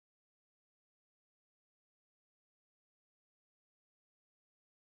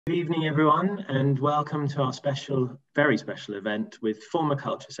Good evening, everyone, and welcome to our very special event with former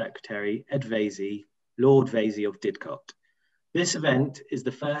Culture Secretary Ed Vaizey, Lord Vaizey of Didcot. This event is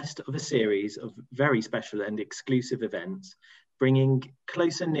the first of a series of very special and exclusive events, bringing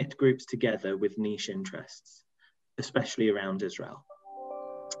closer knit groups together with niche interests, especially around Israel.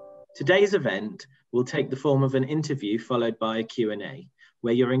 Today's event will take the form of an interview followed by a Q&A,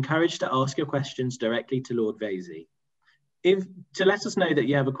 where you're encouraged to ask your questions directly to Lord Vaizey. To let us know that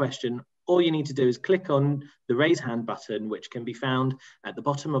you have a question, all you need to do is click on the raise hand button, which can be found at the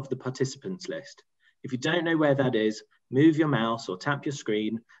bottom of the participants list. If you don't know where that is, move your mouse or tap your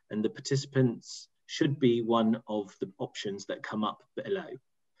screen, and the participants should be one of the options that come up below.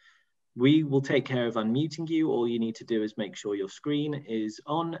 We will take care of unmuting you. All you need to do is make sure your screen is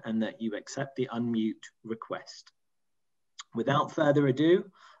on and that you accept the unmute request. Without further ado,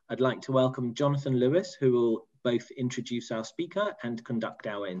 I'd like to welcome Jonathan Lewis, who will both introduce our speaker and conduct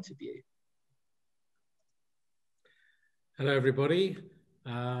our interview. Hello, everybody.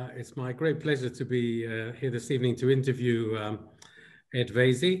 It's my great pleasure to be here this evening to interview Ed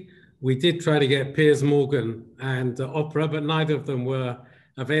Vaizey. We did try to get Piers Morgan and Oprah, but neither of them were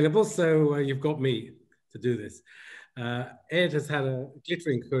available, so you've got me to do this. Ed has had a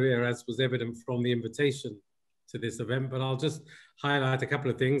glittering career, as was evident from the invitation to this event, but I'll just highlight a couple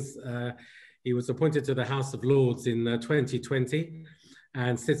of things. He was appointed to the House of Lords in 2020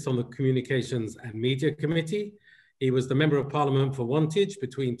 and sits on the Communications and Media Committee. He was the Member of Parliament for Wantage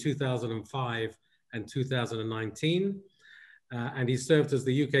between 2005 and 2019. And he served as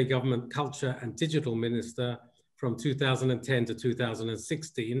the UK Government Culture and Digital Minister from 2010 to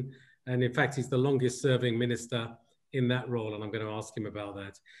 2016. And in fact, he's the longest serving minister in that role, and I'm going to ask him about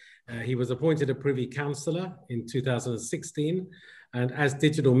that. He was appointed a Privy Councillor in 2016, and as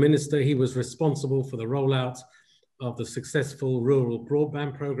Digital Minister, he was responsible for the rollout of the successful rural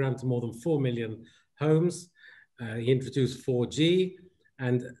broadband programme to more than 4 million homes. He introduced 4G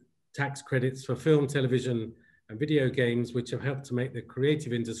and tax credits for film, television, and video games, which have helped to make the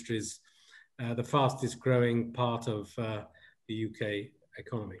creative industries the fastest growing part of the UK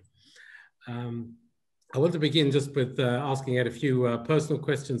economy. I want to begin just with asking Ed a few personal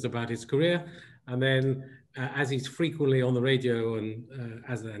questions about his career, and then as he's frequently on the radio and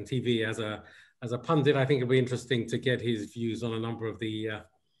TV as a pundit, I think it'll be interesting to get his views on a number of the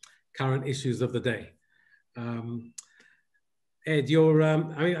current issues of the day. Ed,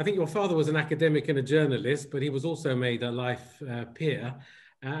 I think your father was an academic and a journalist, but he was also made a life peer,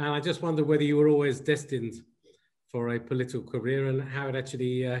 and I just wonder whether you were always destined for a political career and how it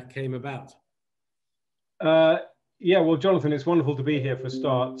actually came about. Yeah, well, Jonathan, it's wonderful to be here for a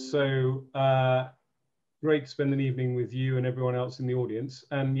start. So great to spend an evening with you and everyone else in the audience.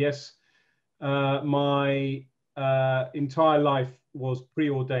 And yes, my entire life was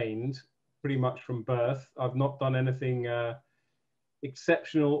preordained pretty much from birth. I've not done anything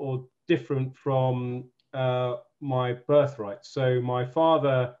exceptional or different from my birthright. So my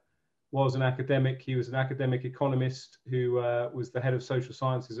father was an academic. He was an academic economist who was the head of social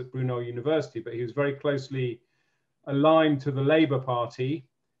sciences at Brunel University, but he was very closely aligned to the Labour Party,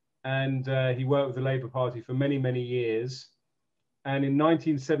 and he worked with the Labour Party for many, many years. And in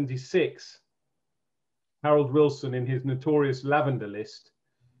 1976, Harold Wilson, in his notorious Lavender List,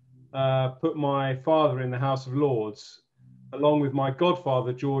 put my father in the House of Lords, along with my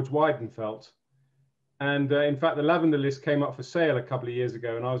godfather, George Weidenfeld. And in fact, the Lavender List came up for sale a couple of years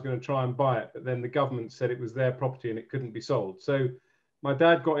ago, and I was going to try and buy it, but then the government said it was their property and it couldn't be sold. So my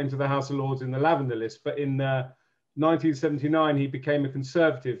dad got into the House of Lords in the Lavender List, but in 1979, he became a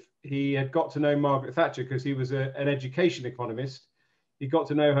Conservative. He had got to know Margaret Thatcher because he was an education economist. He got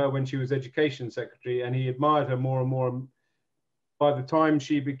to know her when she was Education Secretary, and he admired her more and more. By the time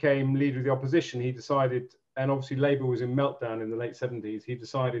she became leader of the opposition, he decided, and obviously Labour was in meltdown in the late 70s, he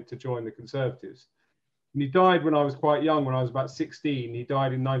decided to join the Conservatives. And he died when I was quite young, when I was about 16. He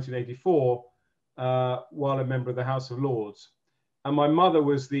died in 1984 while a member of the House of Lords. And my mother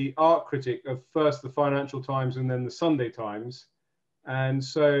was the art critic of first the Financial Times and then the Sunday Times. And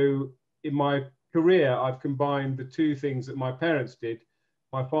so in my career, I've combined the two things that my parents did.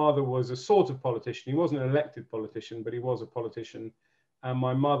 My father was a sort of politician. He wasn't an elected politician, but he was a politician. And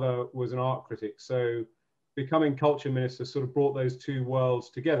my mother was an art critic. So becoming culture minister sort of brought those two worlds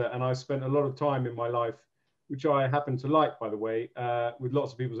together. And I spent a lot of time in my life, which I happen to like, by the way, with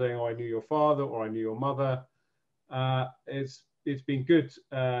lots of people saying, oh, I knew your father or I knew your mother. It's been good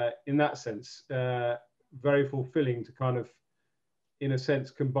in that sense, very fulfilling to kind of, in a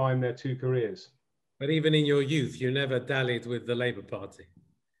sense, combine their two careers. But even in your youth, you never dallied with the Labour Party.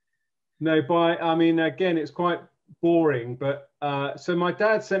 No, I mean, again, it's quite boring, but so my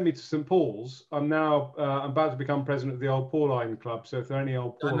dad sent me to St. Paul's. I'm now I'm about to become president of the Old Pauline Club. So if there are any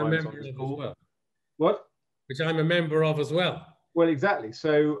Old I'm a Paulines member on of this as call, well. what? Which I'm a member of as well. Well, exactly.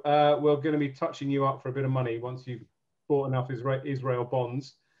 So we're going to be touching you up for a bit of money once you've bought enough Israel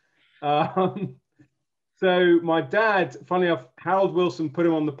bonds. So my dad, funny enough, Harold Wilson put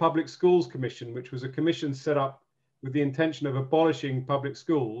him on the Public Schools Commission, which was a commission set up with the intention of abolishing public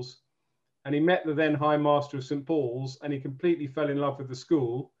schools. And he met the then High Master of St. Paul's, and he completely fell in love with the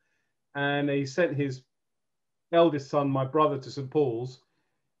school. And he sent his eldest son, my brother, to St. Paul's.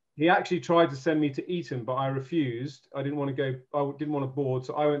 He actually tried to send me to Eton, but I refused. I didn't want to go. I didn't want to board,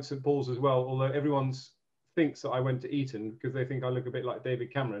 so I went to St. Paul's as well. Although everyone thinks that I went to Eton because they think I look a bit like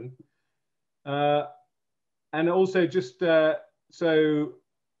David Cameron. And also just I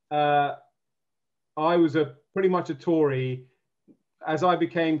was pretty much a Tory. As I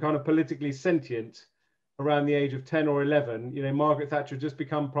became kind of politically sentient around the age of 10 or 11, you know, Margaret Thatcher had just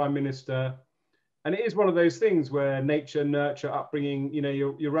become prime minister. And it is one of those things where nature, nurture, upbringing, you know,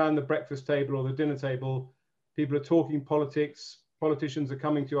 you're around the breakfast table or the dinner table, people are talking politics, politicians are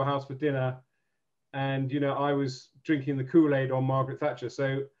coming to your house for dinner. And, you know, I was drinking the Kool-Aid on Margaret Thatcher.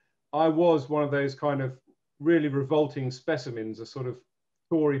 So I was one of those kind of really revolting specimens, a sort of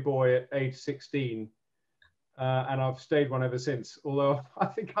Tory boy at age 16. And I've stayed one ever since. Although I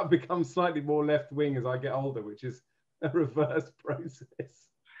think I've become slightly more left wing as I get older, which is a reverse process.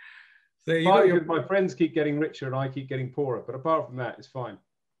 So because my friends keep getting richer and I keep getting poorer. But apart from that, it's fine.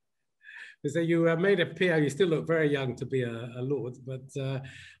 So you made a peer. You still look very young to be a Lord, but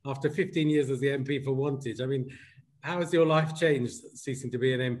after 15 years as the MP for Wantage, I mean, how has your life changed ceasing to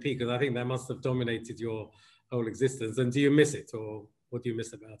be an MP? Because I think that must have dominated your whole existence. And do you miss it, or what do you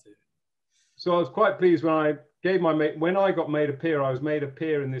miss about it? So I was quite pleased when I gave when I got made a peer. I was made a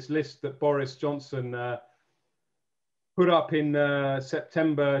peer in this list that Boris Johnson put up in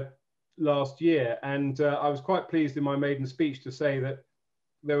September last year, and I was quite pleased in my maiden speech to say that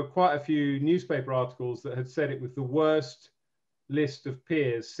there were quite a few newspaper articles that had said it was the worst list of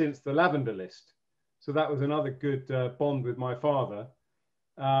peers since the Lavender list. So that was another good bond with my father.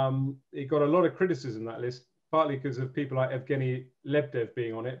 It got a lot of criticism, that list, partly because of people like Evgeny Lebdev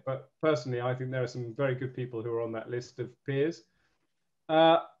being on it. But personally, I think there are some very good people who are on that list of peers.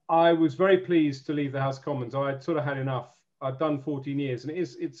 I was very pleased to leave the House of Commons. I'd sort of had enough. I'd done 14 years, and it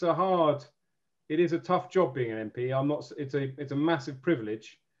is a tough job being an MP. It's a massive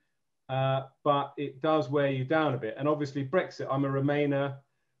privilege, but it does wear you down a bit. And obviously Brexit, I'm a Remainer.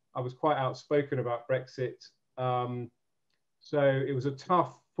 I was quite outspoken about Brexit. So it was a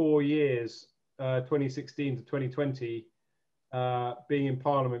tough 4 years, 2016 to 2020, being in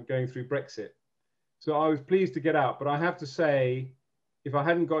Parliament going through Brexit. So I was pleased to get out, but I have to say, if I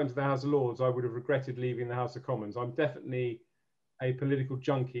hadn't got into the House of Lords, I would have regretted leaving the House of Commons. I'm definitely a political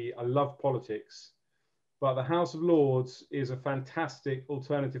junkie. I love politics, but the House of Lords is a fantastic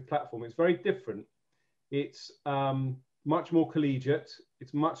alternative platform. It's very different. It's much more collegiate.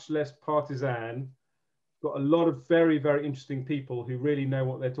 It's much less partisan. Got a lot of very, very interesting people who really know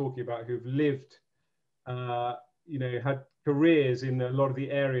what they're talking about, who've lived, you know, had careers in a lot of the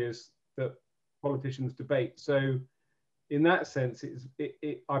areas that politicians debate. So in that sense,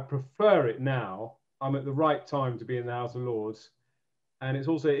 I prefer it now. I'm at the right time to be in the House of Lords. And it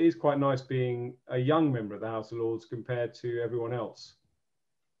is quite nice being a young member of the House of Lords compared to everyone else.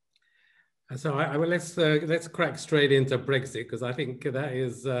 So let's crack straight into Brexit, because I think that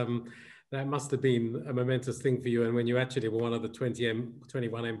is that must have been a momentous thing for you. And when you actually were one of the 21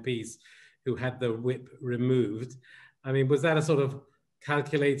 MPs who had the whip removed, I mean, was that a sort of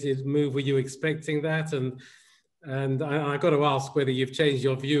calculated move? Were you expecting that? And I got to ask whether you've changed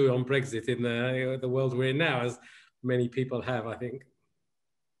your view on Brexit in the world we're in now, as many people have, I think.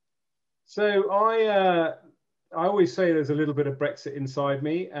 So I always say there's a little bit of Brexit inside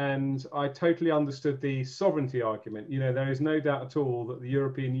me, and I totally understood the sovereignty argument. You know, there is no doubt at all that the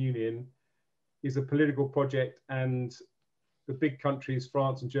European Union is a political project, and the big countries,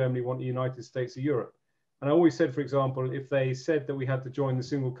 France and Germany, want the United States of Europe. And I always said, for example, if they said that we had to join the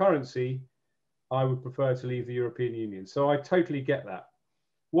single currency, I would prefer to leave the European Union. So I totally get that.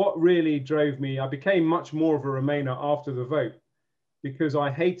 What really drove me, I became much more of a Remainer after the vote, because I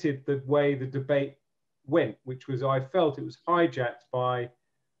hated the way the debate went, which was, I felt it was hijacked by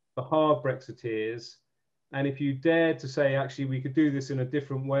the hard Brexiteers. And if you dared to say, actually, we could do this in a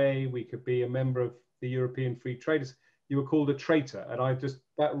different way, we could be a member of the European Free Traders, you were called a traitor. And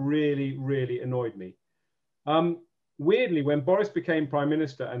that really, really annoyed me. Weirdly, when Boris became Prime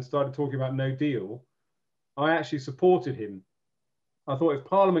Minister and started talking about no deal, I actually supported him. I thought if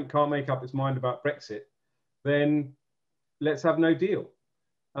Parliament can't make up its mind about Brexit, then let's have no deal.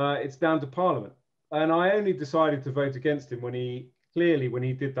 It's down to Parliament. And I only decided to vote against him when he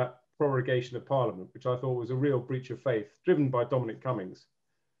did that prorogation of Parliament, which I thought was a real breach of faith, driven by Dominic Cummings.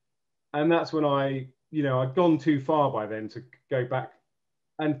 And that's when I'd gone too far by then to go back.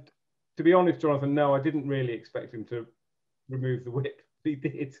 And to be honest, Jonathan, no, I didn't really expect him to remove the whip. He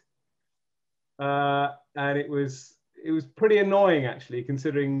did. And it was pretty annoying, actually,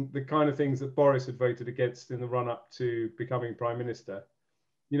 considering the kind of things that Boris had voted against in the run-up to becoming Prime Minister.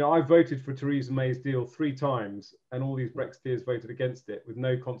 You know, I voted for Theresa May's deal 3 times, and all these Brexiteers voted against it with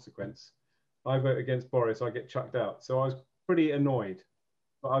no consequence. I vote against Boris, I get chucked out. So I was pretty annoyed,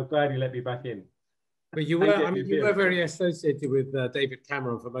 but I was glad he let me back in. But you were very associated with David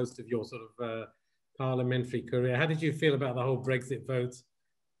Cameron for most of your sort of parliamentary career. How did you feel about the whole Brexit vote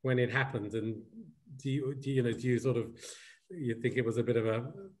when it happened? And do you think it was a bit of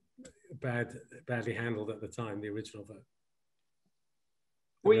a badly handled at the time, the original vote?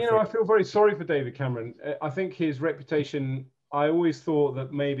 Well, you know, I feel very sorry for David Cameron. I think his reputation, I always thought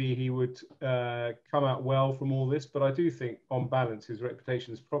that maybe he would come out well from all this, but I do think on balance, his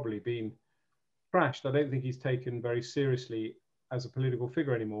reputation has probably been trashed. I don't think he's taken very seriously as a political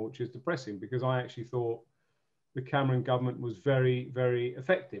figure anymore, which is depressing, because I actually thought the Cameron government was very, very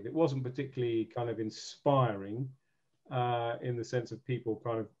effective. It wasn't particularly kind of inspiring in the sense of people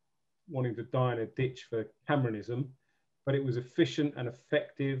kind of wanting to die in a ditch for Cameronism, but it was efficient and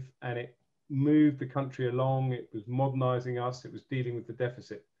effective, and it moved the country along. It was modernizing us. It was dealing with the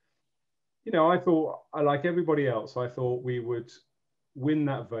deficit. You know, I thought, like everybody else, I thought we would win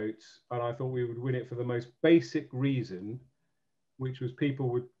that vote, and I thought we would win it for the most basic reason, which was people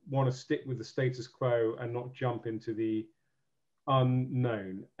would want to stick with the status quo and not jump into the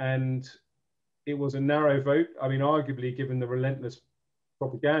unknown. And it was a narrow vote. I mean, arguably, given the relentless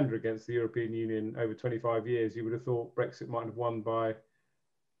propaganda against the European Union over 25 years, you would have thought Brexit might have won by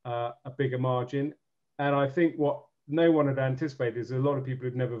a bigger margin. And I think what no one had anticipated is a lot of people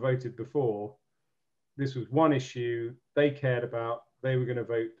who'd never voted before. This was one issue they cared about, they were going to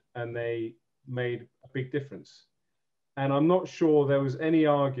vote, and they made a big difference. And I'm not sure there was any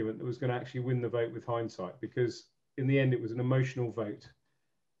argument that was going to actually win the vote with hindsight, because in the end, it was an emotional vote.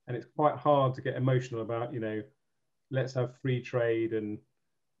 And it's quite hard to get emotional about, you know, let's have free trade and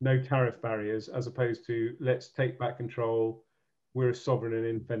no tariff barriers, as opposed to let's take back control. We're a sovereign and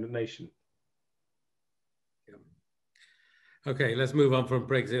independent nation. Yeah. Okay, let's move on from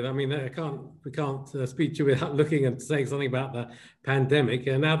Brexit. I mean, we can't speak to you without looking and saying something about the pandemic.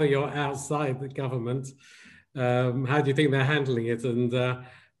 And now that you're outside the government, how do you think they're handling it, and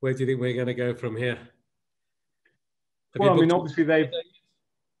where do you think we're going to go from here? Well, I mean, obviously they've...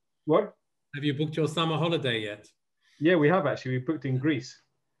 What? Have you booked your summer holiday yet? Yeah, we have actually. We booked in Greece.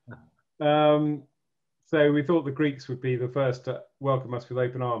 So we thought the Greeks would be the first to welcome us with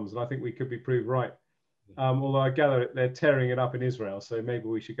open arms, and I think we could be proved right. Although I gather they're tearing it up in Israel, so maybe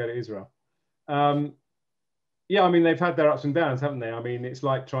we should go to Israel. Yeah, I mean, they've had their ups and downs, haven't they? I mean, it's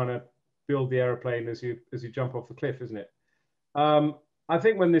like trying to build the aeroplane as you jump off the cliff, isn't it? I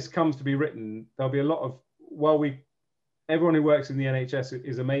think when this comes to be written, there'll be a lot of, everyone who works in the NHS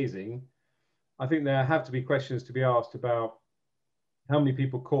is amazing. I think there have to be questions to be asked about how many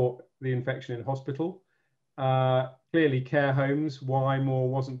people caught the infection in hospital. Clearly care homes, why more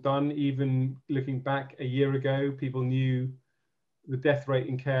wasn't done. Even looking back a year ago, people knew the death rate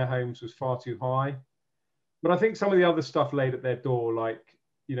in care homes was far too high. But I think some of the other stuff laid at their door, like,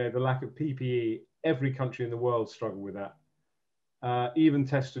 you know, the lack of PPE, every country in the world struggled with that. Even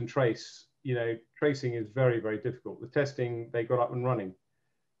test and trace, you know, tracing is very, very difficult. The testing, they got up and running.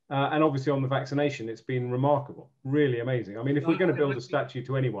 And obviously on the vaccination, it's been remarkable, really amazing. I mean, if we're going to build a statue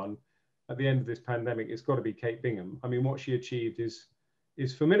to anyone at the end of this pandemic, it's got to be Kate Bingham. I mean, what she achieved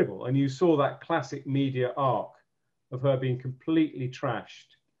is formidable. And you saw that classic media arc of her being completely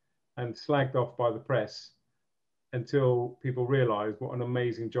trashed and slagged off by the press until people realized what an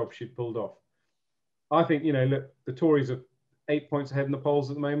amazing job she'd pulled off. I think, you know, look, the Tories are 8 points ahead in the polls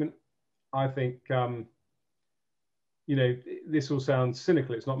at the moment. I think, you know, this will sound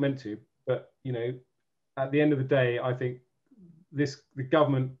cynical, it's not meant to, but, you know, at the end of the day, I think the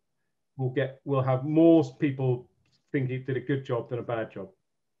government will have more people think it did a good job than a bad job.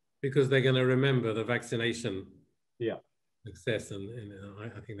 Because they're going to remember the vaccination success, and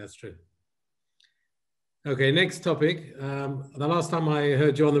I think that's true. Okay, next topic. The last time I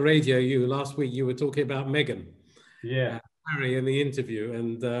heard you on the radio, last week, you were talking about Meghan. Yeah. Harry in the interview,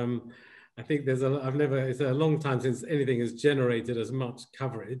 and I think it's a long time since anything has generated as much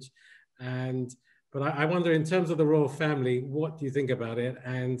coverage. But I wonder, in terms of the royal family, what do you think about it?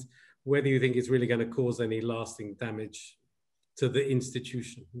 And whether you think it's really going to cause any lasting damage to the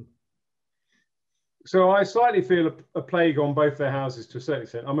institution. So I slightly feel a plague on both their houses to a certain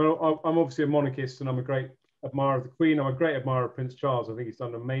extent. I'm obviously a monarchist, and I'm a great admirer of the Queen. I'm a great admirer of Prince Charles. I think he's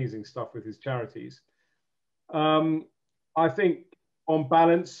done amazing stuff with his charities. I think on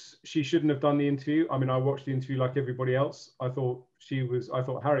balance, she shouldn't have done the interview. I mean, I watched the interview like everybody else. I thought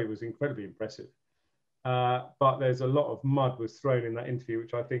Harry was incredibly impressive. But there's a lot of mud was thrown in that interview,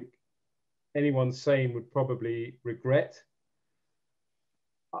 which I think anyone sane would probably regret.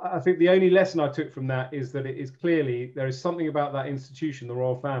 I think the only lesson I took from that is that it is clearly, there is something about that institution, the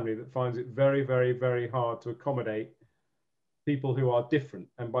royal family, that finds it very, very, very hard to accommodate people who are different.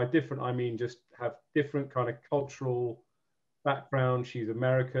 And by different, I mean just have different kind of cultural background. She's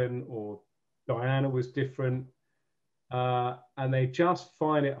American, or Diana was different. And they just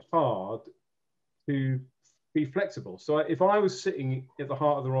find it hard to be flexible. So if I was sitting at the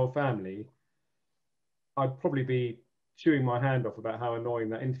heart of the royal family, I'd probably be chewing my hand off about how annoying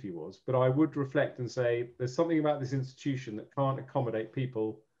that interview was. But I would reflect and say, there's something about this institution that can't accommodate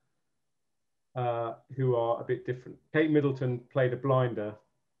people who are a bit different. Kate Middleton played a blinder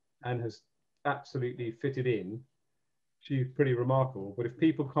and has absolutely fitted in. She's pretty remarkable. But if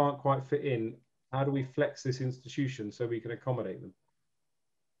people can't quite fit in, how do we flex this institution so we can accommodate them?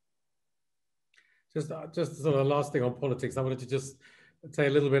 Just sort of last thing on politics, I wanted to just say a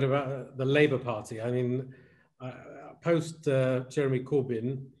little bit about the Labour Party. I mean, post Jeremy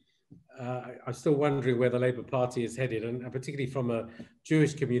Corbyn, I'm still wondering where the Labour Party is headed, and particularly from a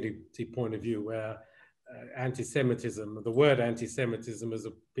Jewish community point of view, where anti-Semitism, the word anti-Semitism has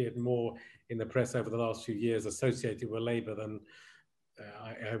appeared more in the press over the last few years associated with Labour than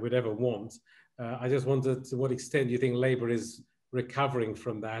I would ever want. I just wondered to what extent you think Labour is recovering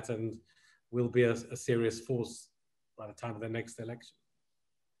from that and will be a serious force by the time of the next election.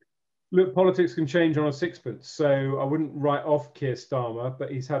 Look, politics can change on a sixpence, so I wouldn't write off Keir Starmer,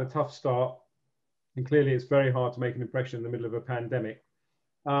 but he's had a tough start, and clearly it's very hard to make an impression in the middle of a pandemic.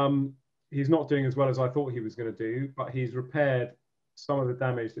 He's not doing as well as I thought he was going to do, but he's repaired some of the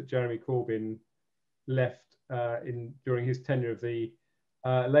damage that Jeremy Corbyn left during his tenure of the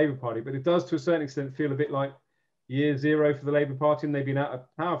Labour Party. But it does, to a certain extent, feel a bit like year zero for the Labour Party, and they've been out of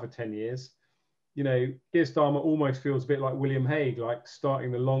power for 10 years. You know, Keir Starmer almost feels a bit like William Hague, like starting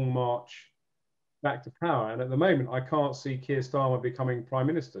the long march back to power. And at the moment, I can't see Keir Starmer becoming Prime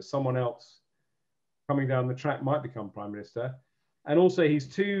Minister. Someone else coming down the track might become Prime Minister. And also,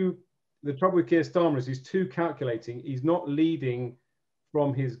 the trouble with Keir Starmer is he's too calculating. He's not leading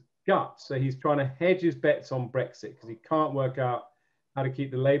from his gut. So he's trying to hedge his bets on Brexit because he can't work out how to keep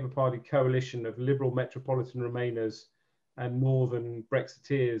the Labour Party coalition of liberal metropolitan Remainers and northern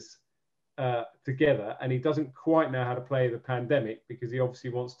Brexiteers together, and he doesn't quite know how to play the pandemic because he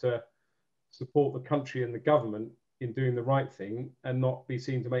obviously wants to support the country and the government in doing the right thing and not be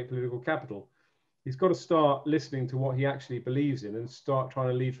seen to make political capital. He's got to start listening to what he actually believes in and start trying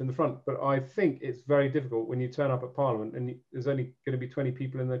to lead from the front. But I think it's very difficult when you turn up at Parliament and there's only going to be 20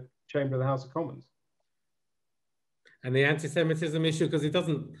 people in the chamber of the House of Commons. And the anti-Semitism issue, because it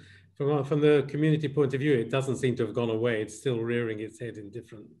doesn't, from the community point of view, it doesn't seem to have gone away. It's still rearing its head in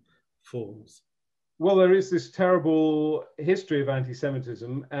different forms. Well, there is this terrible history of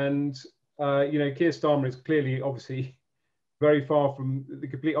anti-Semitism, and you know, Keir Starmer is clearly, obviously, very far from the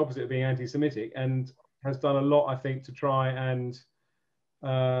complete opposite of being anti-Semitic, and has done a lot, I think, to try and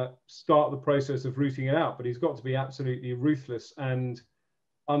start the process of rooting it out. But he's got to be absolutely ruthless and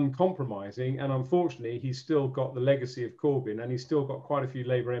uncompromising. And unfortunately, he's still got the legacy of Corbyn, and he's still got quite a few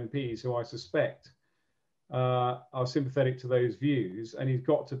Labour MPs who I suspect are sympathetic to those views. And there's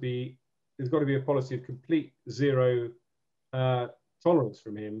got to be a policy of complete zero tolerance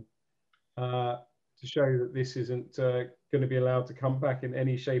from him to show that this isn't going to be allowed to come back in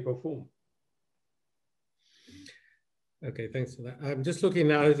any shape or form. Okay, thanks for that. I'm just looking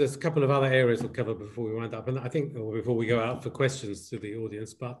now, there's a couple of other areas we'll cover before we wind up, and I think, or before we go out for questions to the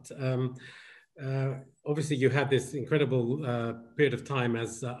audience, but obviously you had this incredible period of time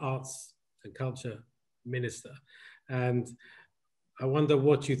as Arts and Culture Minister, and I wonder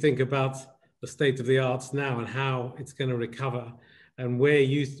what you think about the state of the arts now and how it's going to recover, and where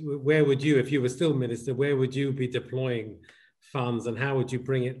would you, if you were still Minister, where would you be deploying funds, and how would you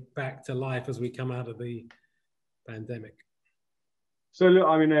bring it back to life as we come out of the pandemic? So look,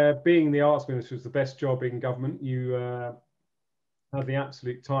 I mean, being the arts minister is the best job in government. You have the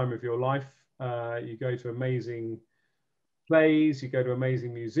absolute time of your life. You go to amazing plays, you go to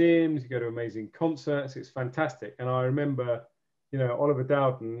amazing museums, you go to amazing concerts. It's fantastic. And I remember, you know, Oliver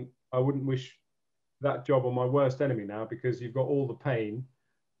Dowden, I wouldn't wish that job on my worst enemy now, because you've got all the pain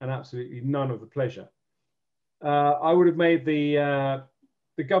and absolutely none of the pleasure. I would have made the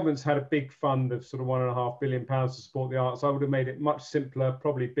government's had a big fund of sort of £1.5 billion to support the arts. I would have made it much simpler,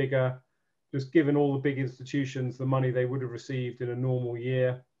 probably bigger, just given all the big institutions the money they would have received in a normal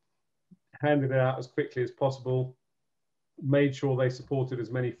year, handed it out as quickly as possible, made sure they supported as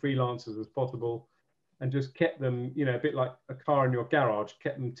many freelancers as possible, and just kept them, you know, a bit like a car in your garage,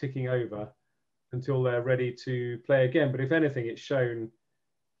 kept them ticking over until they're ready to play again. But if anything, it's shown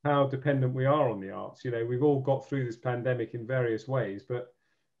how dependent we are on the arts. You know, we've all got through this pandemic in various ways, but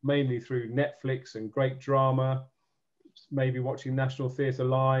mainly through Netflix and great drama, maybe watching National Theatre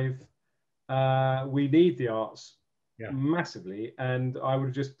Live. We need the arts massively, and I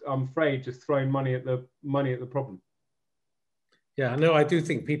would just, I'm afraid, just thrown money at the problem. Yeah, no, I do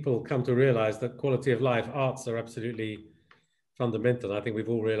think people come to realize that quality of life, arts are absolutely fundamental. I think we've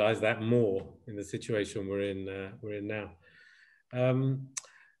all realized that more in the situation we're in now.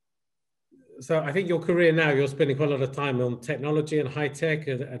 So I think your career now, you're spending quite a lot of time on technology and high-tech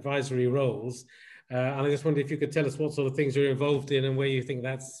advisory roles. And I just wondered if you could tell us what sort of things you're involved in and where you think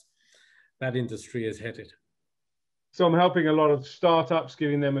that industry is headed. So I'm helping a lot of startups,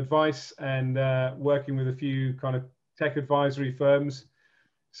 giving them advice, and working with a few kind of tech advisory firms.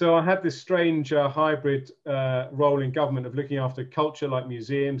 So I had this strange hybrid role in government of looking after culture like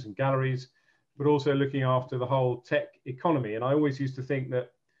museums and galleries, but also looking after the whole tech economy. And I always used to think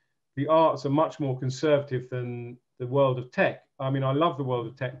that the arts are much more conservative than the world of tech. I mean, I love the world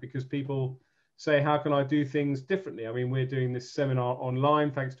of tech because people say, how can I do things differently? I mean, we're doing this seminar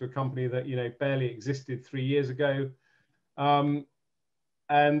online thanks to a company that, you know, barely existed 3 years ago.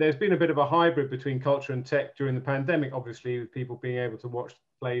 And there's been a bit of a hybrid between culture and tech during the pandemic, obviously, with people being able to watch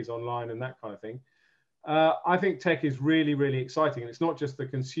plays online and that kind of thing. I think tech is really, really exciting. And it's not just the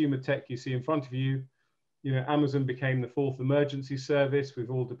consumer tech you see in front of you. You know, Amazon became the 4th emergency service.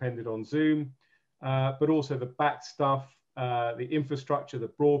 We've all depended on Zoom, but also the back stuff, the infrastructure, the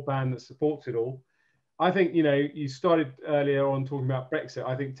broadband that supports it all. I think, you know, you started earlier on talking about Brexit.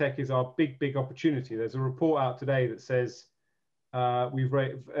 I think tech is our big, big opportunity. There's a report out today that says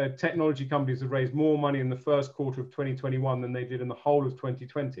technology companies have raised more money in the first quarter of 2021 than they did in the whole of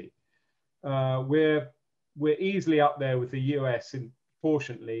 2020. We're easily up there with the US,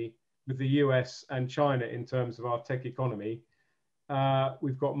 proportionately with the US and China in terms of our tech economy.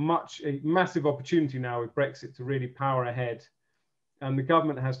 We've got a massive opportunity now with Brexit to really power ahead, and the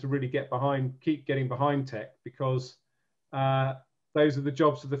government has to really keep getting behind tech, because those are the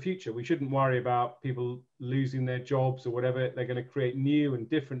jobs of the future. We shouldn't worry about people losing their jobs or whatever. They're going to create new and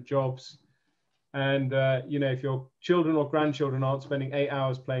different jobs. And, you know, if your children or grandchildren aren't spending 8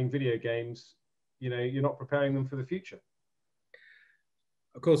 hours playing video games, you know, you're not preparing them for the future.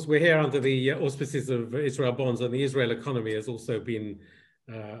 Of course, we're here under the auspices of Israel Bonds, and the Israel economy has also been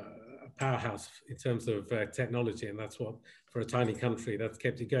a powerhouse in terms of technology, and that's what, for a tiny country, that's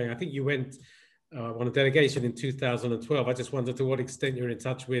kept it going. I think you went on a delegation in 2012. I just wondered to what extent you're in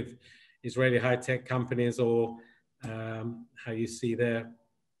touch with Israeli high-tech companies, or how you see their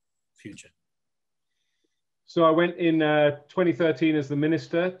future. So I went in 2013 as the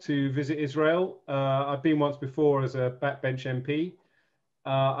minister to visit Israel. I've been once before as a backbench MP.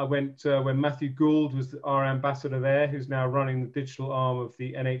 I went when Matthew Gould was our ambassador there, who's now running the digital arm of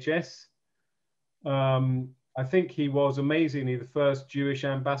the NHS. I think he was amazingly the first Jewish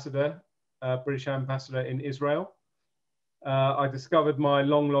ambassador, British ambassador in Israel. I discovered my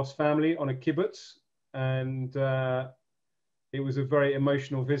long lost family on a kibbutz, and it was a very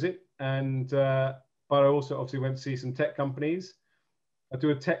emotional visit. And but I also obviously went to see some tech companies. I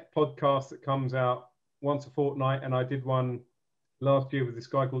do a tech podcast that comes out once a fortnight, and I did one last year with this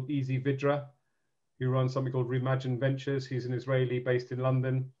guy called Ed Vaizey, who runs something called Reimagine Ventures. He's an Israeli based in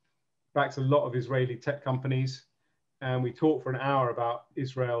London, backs a lot of Israeli tech companies. And we talked for an hour about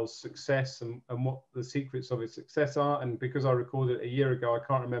Israel's success and what the secrets of its success are. And because I recorded it a year ago, I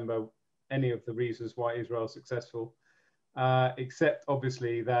can't remember any of the reasons why Israel is successful, except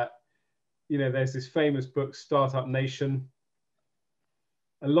obviously that, you know, there's this famous book, Startup Nation.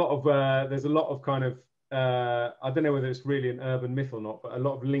 There's a lot of kind of, I don't know whether it's really an urban myth or not, but a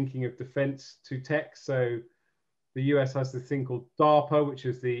lot of linking of defense to tech. So the US has this thing called DARPA, which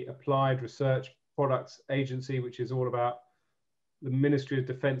is the Applied Research Products Agency, which is all about the Ministry of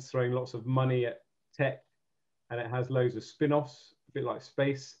Defense throwing lots of money at tech, and it has loads of spin-offs, a bit like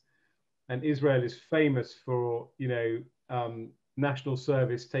space. And Israel is famous for, you know, national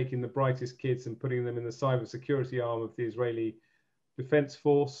service taking the brightest kids and putting them in the cybersecurity arm of the Israeli Defense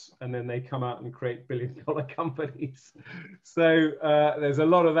Force, and then they come out and create billion-dollar companies. So there's a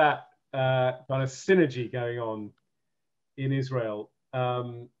lot of that kind of synergy going on in Israel.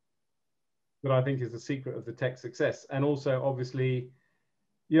 that I think is the secret of the tech success. And also, obviously,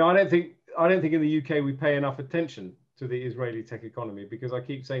 you know, I don't think in the UK we pay enough attention to the Israeli tech economy, because I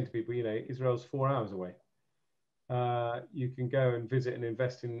keep saying to people, you know, Israel's 4 hours away. You can go and visit and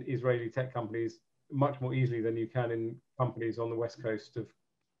invest in Israeli tech companies much more easily than you can in companies on the west coast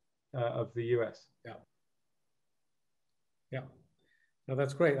of the US. Yeah. Yeah. No,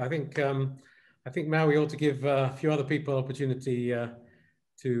 that's great. I think now we ought to give a few other people opportunity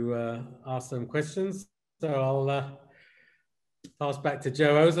to ask some questions. So I'll pass back to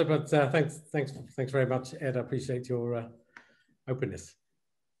Joe Ozer, but thanks very much, Ed. I appreciate your openness.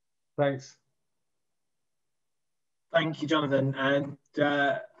 Thanks. Thank you, Jonathan, and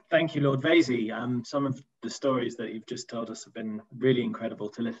thank you, Lord Vaizey. Some of the stories that you've just told us have been really incredible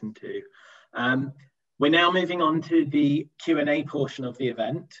to listen to. We're now moving on to the Q&A portion of the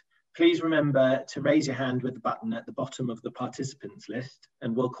event. Please remember to raise your hand with the button at the bottom of the participants list,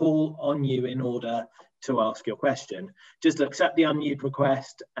 and we'll call on you in order to ask your question. Just accept the unmute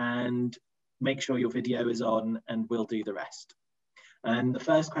request and make sure your video is on, and we'll do the rest. And the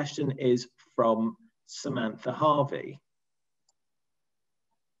first question is from Samantha Harvey.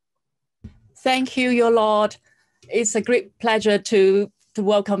 Thank you, Your Lord. It's a great pleasure to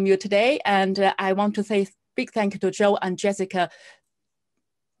welcome you today. And I want to say big thank you to Joe and Jessica.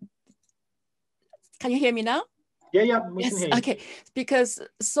 Can you hear me now? Yeah, we can hear you. Okay, because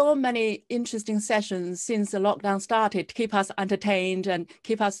so many interesting sessions since the lockdown started to keep us entertained and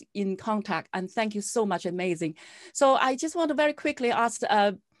keep us in contact. And thank you so much, amazing. So I just want to very quickly ask,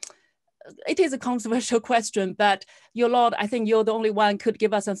 it is a controversial question, but Your Lord, I think you're the only one could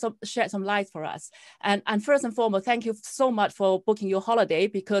give us and shed some light for us. And first and foremost, thank you so much for booking your holiday,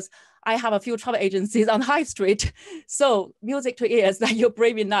 because I have a few travel agencies on High Street. So music to ears that you're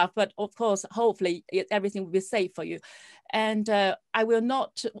brave enough, but of course, hopefully everything will be safe for you. And I will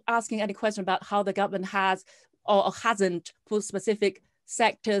not asking any question about how the government has or hasn't put specific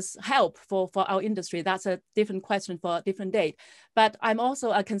sectors help for our industry. That's a different question for a different date. But I'm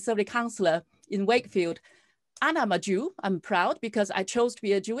also a conservative counselor in Wakefield, and I'm a Jew. I'm proud because I chose to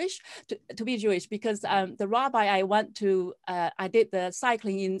be Jewish because the rabbi I went to, I did the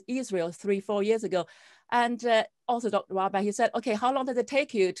cycling in Israel 3-4 years ago, and Orthodox rabbi, he said, okay, how long does it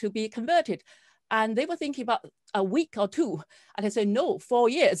take you to be converted? And they were thinking about a week or two. And I said, no, 4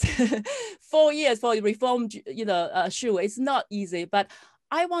 years. 4 years for a reformed, Jew. It's not easy. But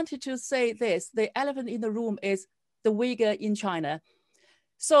I wanted to say this, the elephant in the room is the Uyghur in China.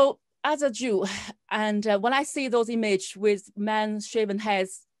 So as a Jew, and when I see those images with men's shaven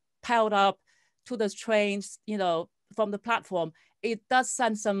heads piled up to the trains, from the platform, it does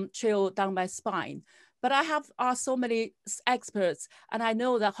send some chill down my spine. But I have asked so many experts, and I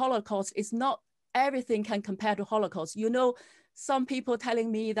know that Holocaust is not everything can compare to Holocaust. Some people telling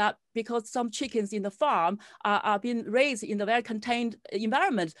me that because some chickens in the farm are being raised in a very contained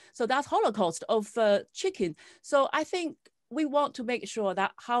environment, so that's Holocaust of chicken. So I think we want to make sure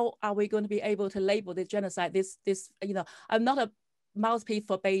that how are we going to be able to label this genocide? I'm not a mouthpiece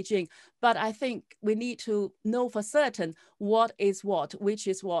for Beijing, but I think we need to know for certain what is what, which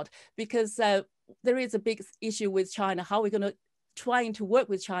is what, because there is a big issue with China. How are we going to trying to work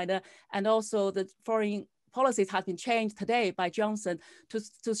with China, and also the foreign policies have been changed today by Johnson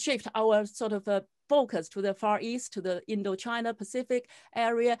to shift our sort of focus to the Far East, to the Indo-China Pacific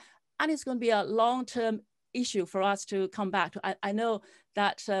area, and it's going to be a long-term issue for us to come back to. I know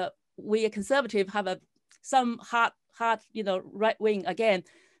that we conservative have some hard, right wing again.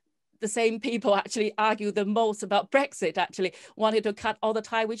 The same people actually argue the most about Brexit, actually wanted to cut all the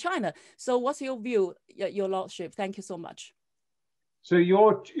tie with China. So what's your view, Your Lordship? Thank you so much. So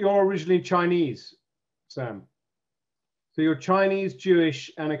you're originally Chinese, Sam. So you're Chinese,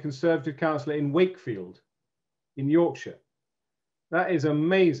 Jewish, and a conservative councillor in Wakefield, in Yorkshire. That is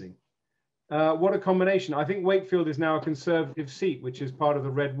amazing. What a combination. I think Wakefield is now a conservative seat, which is part of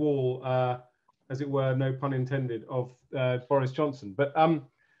the red wall, as it were, no pun intended, of Boris Johnson. But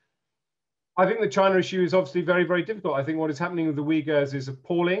I think the China issue is obviously very, very difficult. I think what is happening with the Uyghurs is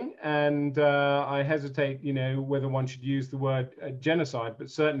appalling, and I hesitate, whether one should use the word genocide,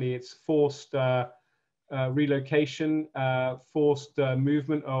 but certainly it's forced relocation, forced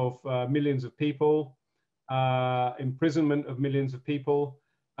movement of millions of people, imprisonment of millions of people.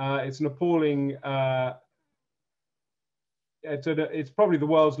 It's an appalling, it's probably the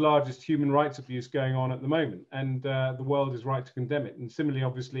world's largest human rights abuse going on at the moment, and the world is right to condemn it. And similarly,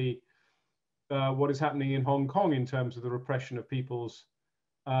 obviously, what is happening in Hong Kong in terms of the repression of people's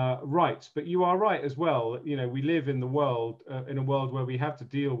rights. But you are right as well. We live in the world, in a world where we have to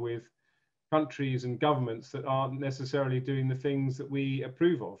deal with countries and governments that aren't necessarily doing the things that we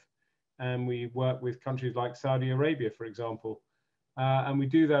approve of. And we work with countries like Saudi Arabia, for example. And we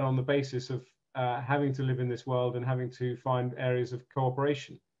do that on the basis of having to live in this world and having to find areas of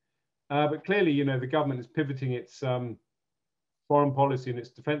cooperation. But clearly, you know, the government is pivoting its foreign policy and its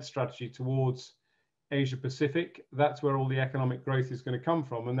defense strategy towards Asia Pacific. That's where all the economic growth is going to come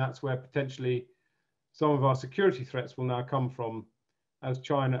from. And that's where potentially some of our security threats will now come from as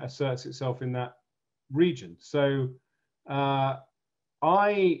China asserts itself in that region. So I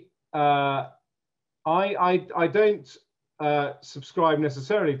don't subscribe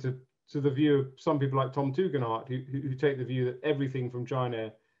necessarily to the view of some people like Tom Tugendhat who take the view that everything from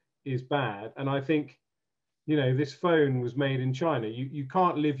China is bad. And I think, you know, this phone was made in China. You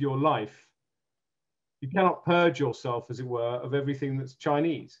can't live your life. You cannot purge yourself, as it were, of everything that's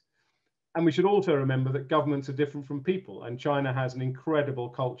Chinese. And we should also remember that governments are different from people. And China has an incredible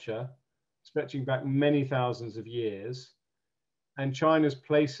culture stretching back many thousands of years. And China's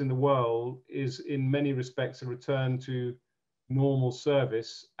place in the world is in many respects a return to normal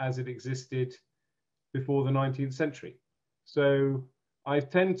service as it existed before the 19th century. So I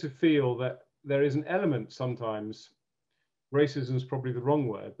tend to feel that there is an element sometimes, racism is probably the wrong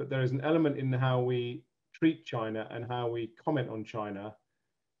word, but there is an element in how we treat China and how we comment on China,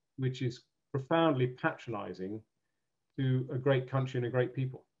 which is profoundly patronizing to a great country and a great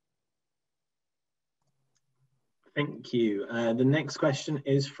people. Thank you. The next question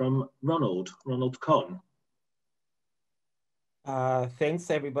is from Ronald Conn. Thanks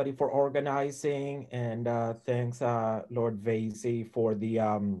everybody for organizing, and thanks Lord Vaizey for the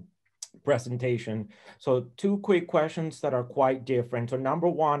presentation. So two quick questions that are quite different. So number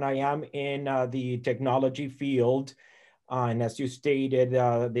one, I am in the technology field, and as you stated,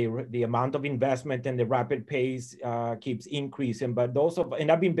 the amount of investment and the rapid pace keeps increasing. But and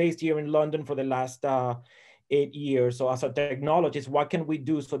I've been based here in London for the last 8 years. So as a technologist, what can we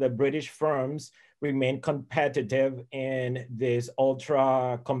do so that British firms remain competitive in this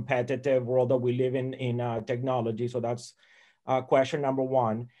ultra competitive world that we live in technology? So that's question number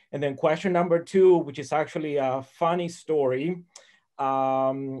one. And then question number two, which is actually a funny story.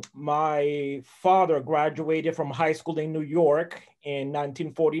 My father graduated from high school in New York in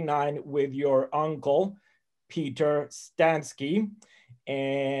 1949 with your uncle, Peter Stansky.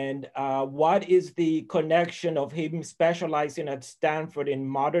 And what is the connection of him specializing at Stanford in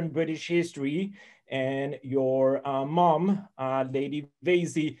modern British history and your mom, Lady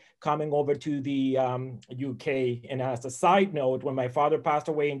Vaizey, coming over to the UK? And as a side note, when my father passed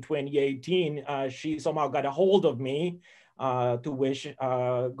away in 2018, she somehow got a hold of me to wish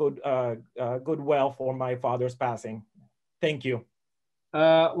goodwill for my father's passing. Thank you.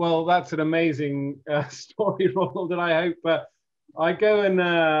 Well, that's an amazing story, Ronald, and I hope I go and,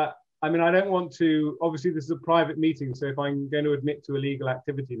 I mean, I don't want to, obviously this is a private meeting, so if I'm going to admit to illegal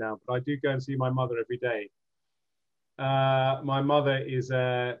activity now, but I do go and see my mother every day. My mother is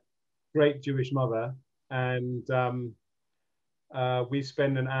a great Jewish mother, and we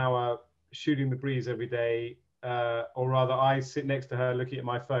spend an hour shooting the breeze every day, or rather I sit next to her looking at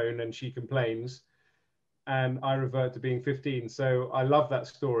my phone and she complains, and I revert to being 15. So I love that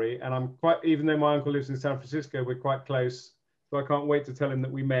story, and I'm quite, even though my uncle lives in San Francisco, we're quite close. So I can't wait to tell him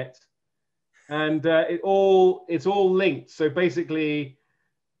that we met. And it's all linked. So basically,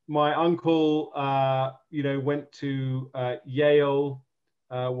 my uncle, you know, went to Yale,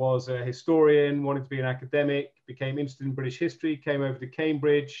 was a historian, wanted to be an academic, became interested in British history, came over to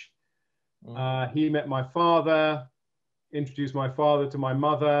Cambridge. He met my father, introduced my father to my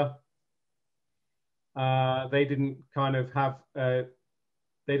mother. They didn't kind of have, they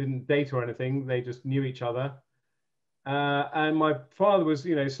didn't date or anything. They just knew each other. And my father was,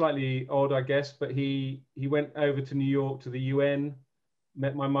 you know, slightly odd, I guess, but he went over to New York to the UN,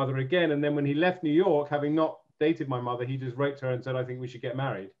 met my mother again. And then when he left New York, having not dated my mother, he just wrote to her and said, I think we should get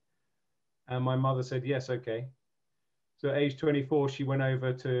married. And my mother said, yes, okay. So at age 24, she went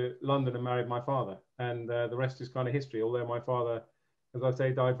over to London and married my father. And the rest is kind of history, although my father, as I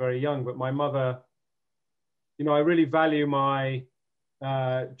say, died very young. But my mother, you know, I really value my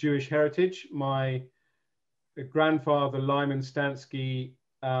Jewish heritage. My grandfather, Lyman Stansky,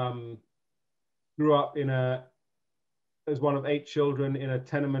 grew up as one of 8 children in a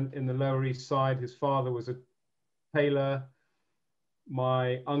tenement in the Lower East Side. His father was a tailor.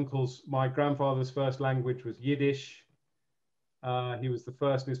 My grandfather's first language was Yiddish. He was the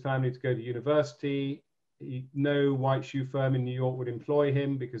first in his family to go to university. No white shoe firm in New York would employ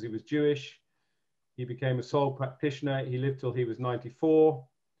him because he was Jewish. He became a sole practitioner. He lived till he was 94.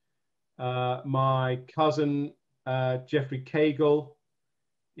 My cousin, Jeffrey Cagle,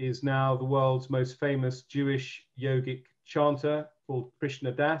 is now the world's most famous Jewish yogic chanter called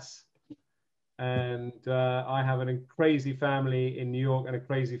Krishna Das. And I have a crazy family in New York and a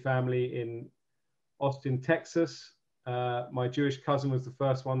crazy family in Austin, Texas. My Jewish cousin was the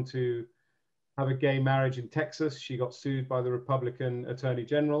first one to have a gay marriage in Texas. She got sued by the Republican Attorney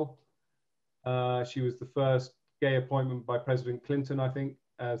General. She was the first gay appointment by President Clinton, I think,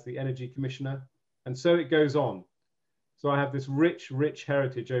 as the Energy Commissioner. And so it goes on. So I have this rich, rich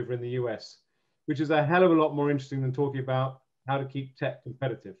heritage over in the US, which is a hell of a lot more interesting than talking about how to keep tech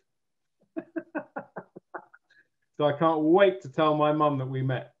competitive. So I can't wait to tell my mum that we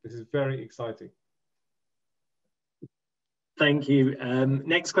met. This is very exciting. Thank you.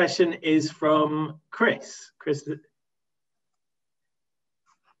 Next question is from Chris. Chris.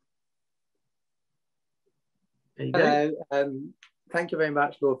 There you go. Hello. Thank you very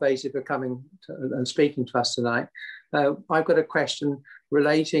much, Lord Vaizey, for coming and speaking to us tonight. I've got a question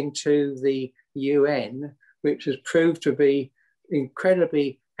relating to the UN, which has proved to be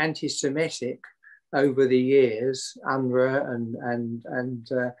incredibly anti-Semitic over the years, UNRWA and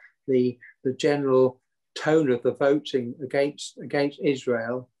the general tone of the voting against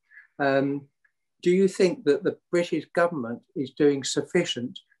Israel. Do you think that the British government is doing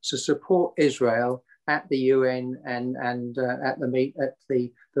sufficient to support Israel at the UN and at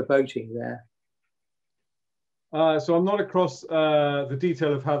the voting there? So I'm not across the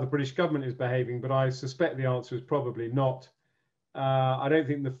detail of how the British government is behaving, but I suspect the answer is probably not. I don't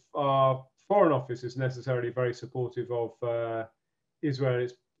think our Foreign Office is necessarily very supportive of Israel.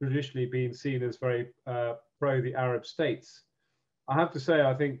 It's traditionally been seen as very pro the Arab states. I have to say,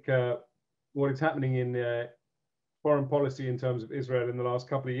 I think what is happening in foreign policy in terms of Israel in the last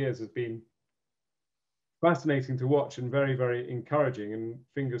couple of years has been fascinating to watch and very, very encouraging, and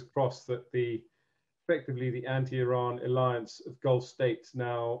fingers crossed that effectively the anti-Iran alliance of Gulf states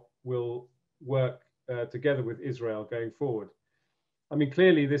now will work together with Israel going forward. I mean,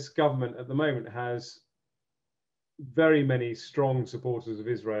 clearly this government at the moment has very many strong supporters of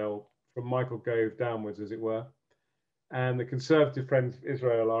Israel, from Michael Gove downwards, as it were. And the Conservative Friends of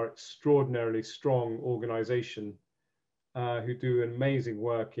Israel are extraordinarily strong organization who do amazing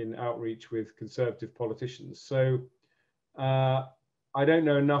work in outreach with conservative politicians. So I don't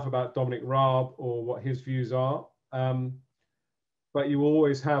know enough about Dominic Raab or what his views are, but you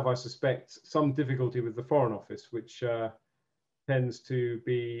always have, I suspect, some difficulty with the Foreign Office, which tends to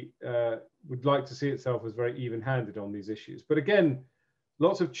be, would like to see itself as very even-handed on these issues. But again,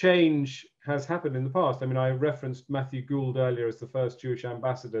 lots of change has happened in the past. I mean, I referenced Matthew Gould earlier as the first Jewish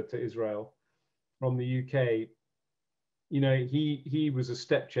ambassador to Israel from the UK. You know, he was a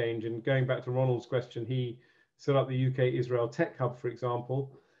step change. And going back to Ronald's question, he set up the UK Israel Tech Hub, for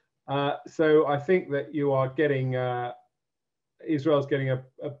example. So I think that you are getting, Israel's getting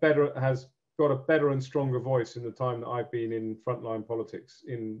has got a better and stronger voice in the time that I've been in frontline politics,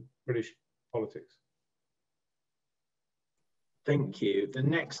 in British politics. Thank you. The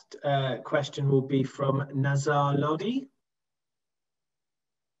next question will be from Nazar Lodi.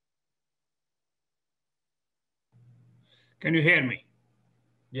 Can you hear me?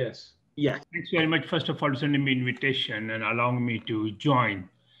 Yes. Yeah. Thanks very much, first of all, sending me an invitation and allowing me to join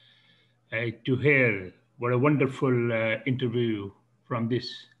to hear what a wonderful interview from this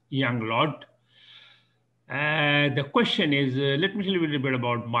young lord. The question is, let me tell you a little bit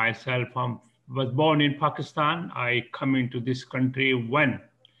about myself. I was born in Pakistan. I come into this country when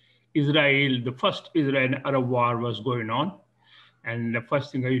the first Israel-Arab war was going on. And the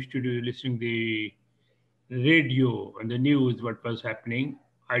first thing I used to do, listening to the radio and the news, what was happening.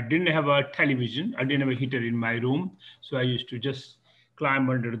 I didn't have a television. I didn't have a heater in my room. So I used to just climb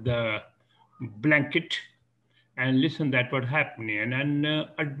under the blanket and listen that what happening and then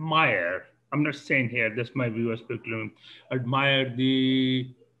admire. I'm not saying here, that's my view, admire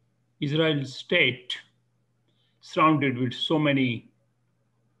the Israel state surrounded with so many,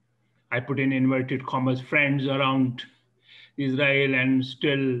 I put in inverted commas, friends around Israel and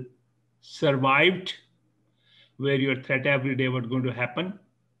still survived, where your threat every day was going to happen.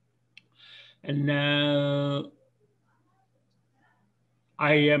 And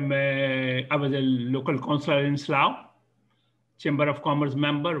I was a local councillor in Slough, Chamber of Commerce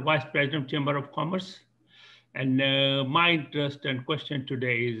member, Vice President of Chamber of Commerce. And my interest and question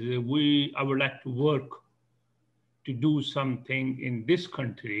today is I would like to work to do something in this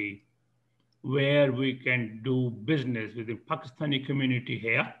country where we can do business with the Pakistani community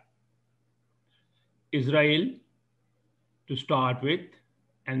here, Israel to start with,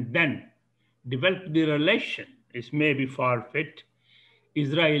 and then develop the relation. It may be far-fetched,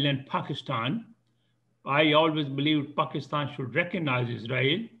 Israel and Pakistan I always believed Pakistan should recognize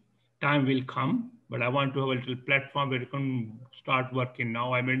Israel. Time will come, but I want to have a little platform where you can start working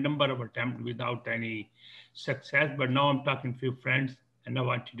now. I made a number of attempts without any success, but now I'm talking to a few friends and I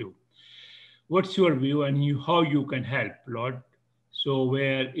want to do. What's your view and how you can help, Lord? So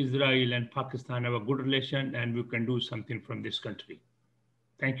where Israel and Pakistan have a good relation and we can do something from this country.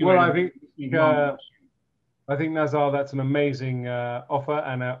 Thank you. Well, very much. I think, Nazar, that's an amazing offer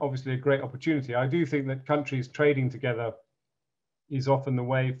and obviously a great opportunity. I do think that countries trading together is often the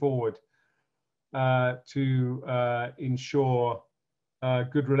way forward to ensure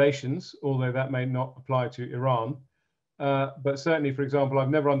good relations, although that may not apply to Iran. But certainly, for example, I've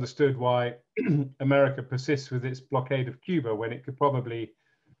never understood why America persists with its blockade of Cuba when it could probably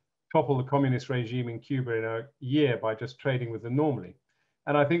topple the communist regime in Cuba in a year by just trading with them normally.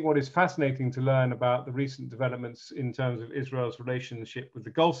 And I think what is fascinating to learn about the recent developments in terms of Israel's relationship with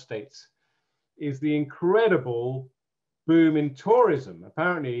the Gulf states is the incredible boom in tourism.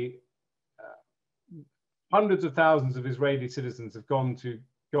 Apparently, hundreds of thousands of Israeli citizens have gone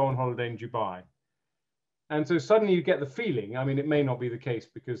on holiday in Dubai. And so suddenly you get the feeling, I mean, it may not be the case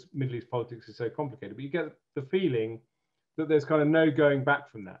because Middle East politics is so complicated, but you get the feeling that there's kind of no going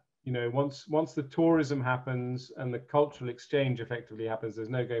back from that. You know, once the tourism happens and the cultural exchange effectively happens, there's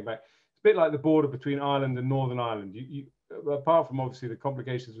no going back. It's a bit like the border between Ireland and Northern Ireland. Apart from obviously the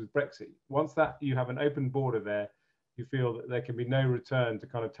complications with Brexit, once that you have an open border there, you feel that there can be no return to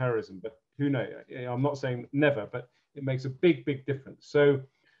kind of terrorism. But who knows? I'm not saying never, but it makes a big, big difference. So,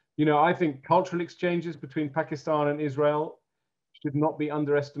 you know, I think cultural exchanges between Pakistan and Israel should not be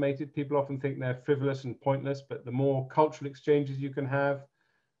underestimated. People often think they're frivolous and pointless, but the more cultural exchanges you can have,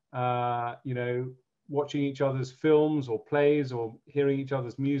 you know, watching each other's films or plays or hearing each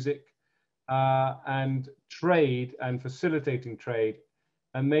other's music, and trade and facilitating trade,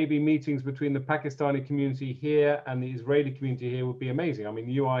 and maybe meetings between the Pakistani community here and the Israeli community here would be amazing. I mean,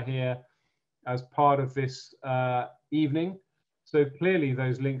 you are here as part of this evening, so clearly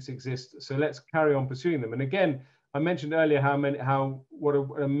those links exist. So let's carry on pursuing them. And again, I mentioned earlier what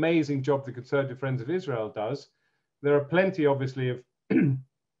an amazing job the Conservative Friends of Israel does. There are plenty, obviously, of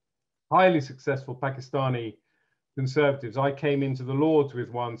highly successful Pakistani conservatives. I came into the Lords with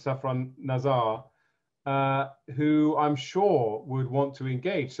one, Safran Nazar, who I'm sure would want to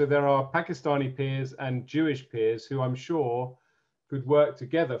engage. So there are Pakistani peers and Jewish peers who I'm sure could work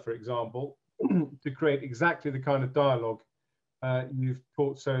together, for example, to create exactly the kind of dialogue you've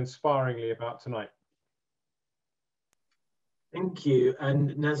talked so inspiringly about tonight. Thank you.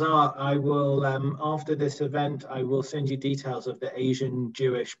 And Nazar, I will, after this event, I will send you details of the Asian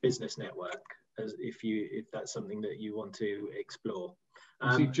Jewish Business Network, as if that's something that you want to explore.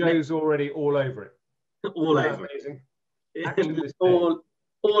 See, Joe's already all over it. All over it.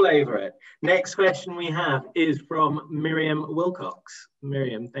 all over it. Next question we have is from Miriam Wilcox.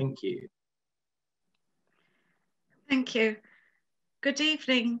 Miriam, thank you. Thank you. Good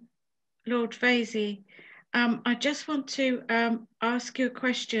evening, Lord Vaizey. I just want to ask you a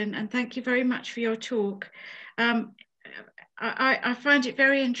question, and thank you very much for your talk. I find it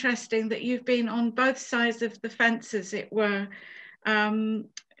very interesting that you've been on both sides of the fence, as it were,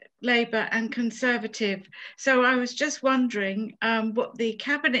 Labour and Conservative. So I was just wondering what the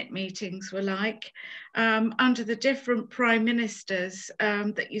cabinet meetings were like under the different prime ministers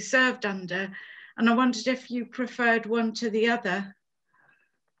that you served under, and I wondered if you preferred one to the other.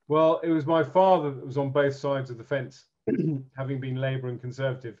 Well, it was my father that was on both sides of the fence, having been Labour and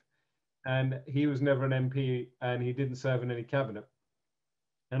Conservative, and he was never an MP and he didn't serve in any cabinet.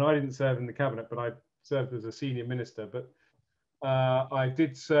 And I didn't serve in the cabinet, but I served as a senior minister. But I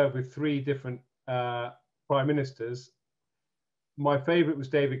did serve with 3 different prime ministers. My favourite was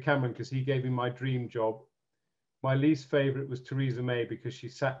David Cameron because he gave me my dream job. My least favourite was Theresa May because she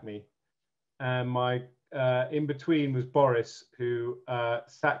sacked me. And my in between was Boris, who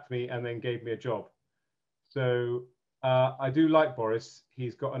sacked me and then gave me a job. So I do like Boris.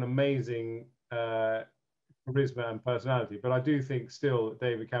 He's got an amazing charisma and personality, but I do think still that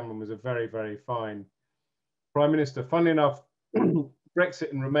David Cameron was a very, very fine prime minister. Funnily enough,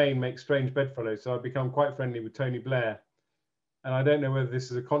 Brexit and Remain make strange bedfellows, so I've become quite friendly with Tony Blair. And I don't know whether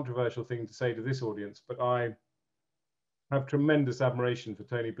this is a controversial thing to say to this audience, but I have tremendous admiration for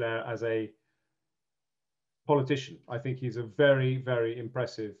Tony Blair as a politician. I think he's a very, very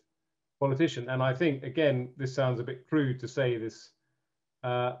impressive politician. And I think, again, this sounds a bit crude to say this,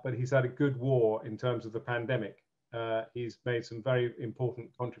 but he's had a good war in terms of the pandemic. He's made some very important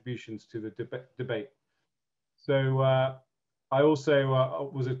contributions to the debate. So I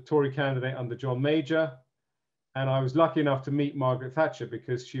also was a Tory candidate under John Major. And I was lucky enough to meet Margaret Thatcher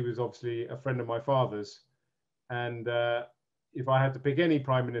because she was obviously a friend of my father's. And if I had to pick any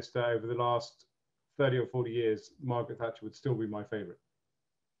prime minister over the last 30 or 40 years, Margaret Thatcher would still be my favorite.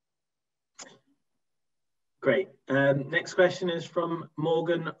 Great. Next question is from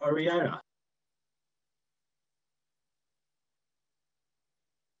Morgan Oriera.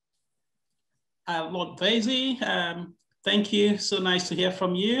 Lord Vaizey, thank you. So nice to hear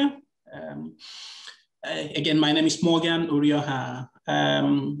from you. Again, my name is Morgan Urioha.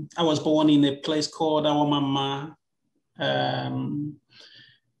 I was born in a place called Awamama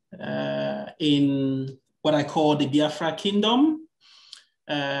in what I call the Biafra Kingdom,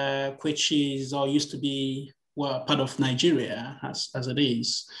 which is or used to be part of Nigeria as it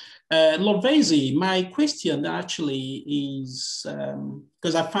is. Lord Vaizey, my question actually is,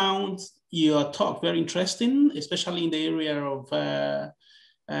 because I found your talk very interesting, especially in the area of the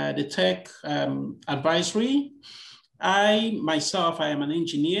tech advisory. I myself, I am an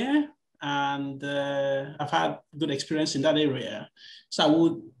engineer, and I've had good experience in that area. So I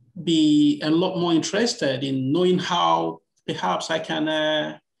would be a lot more interested in knowing how perhaps I can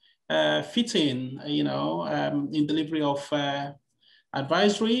fit in, in delivery of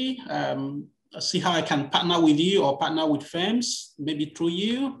advisory, see how I can partner with you or partner with firms, maybe through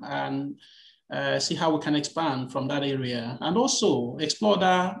you, and see how we can expand from that area, and also explore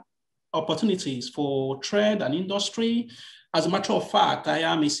the opportunities for trade and industry. As a matter of fact, I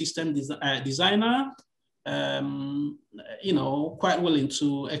am a system designer, quite willing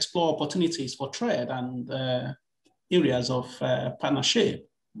to explore opportunities for trade and areas of partnership,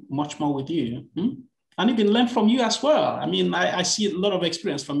 much more with you. And even learn from you as well. I mean, I see a lot of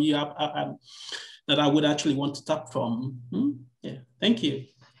experience from you that I would actually want to tap from. Yeah, thank you.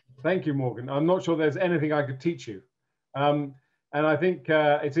 Thank you, Morgan. I'm not sure there's anything I could teach you. And I think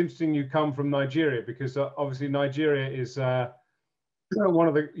it's interesting you come from Nigeria, because obviously Nigeria is one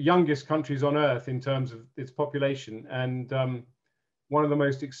of the youngest countries on earth in terms of its population, and one of the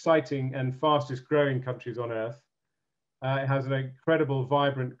most exciting and fastest growing countries on earth. It has an incredible,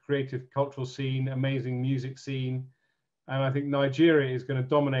 vibrant, creative cultural scene, amazing music scene. And I think Nigeria is going to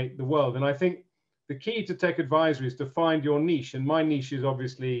dominate the world. And I think the key to tech advisory is to find your niche. And my niche is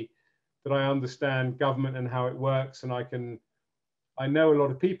obviously that I understand government and how it works. And I know a lot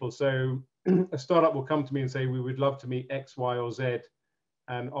of people. So a startup will come to me and say, we would love to meet X, Y, or Z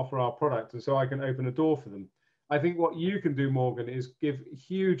and offer our product. And so I can open a door for them. I think what you can do, Morgan, is give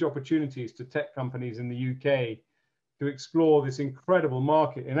huge opportunities to tech companies in the UK to explore this incredible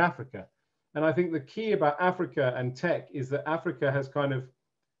market in Africa. And I think the key about Africa and tech is that Africa has kind of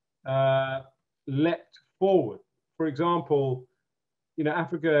leapt forward. For example,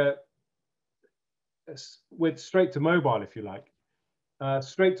 Africa went straight to mobile, if you like,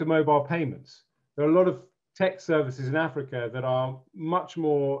 straight to mobile payments. There are a lot of tech services in Africa that are much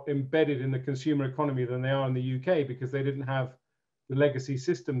more embedded in the consumer economy than they are in the UK, because they didn't have the legacy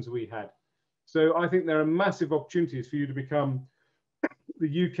systems we had. So I think there are massive opportunities for you to become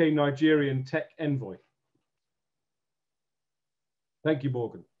the UK Nigerian tech envoy. Thank you,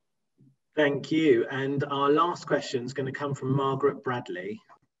 Morgan. Thank you. And our last question is going to come from Margaret Bradley.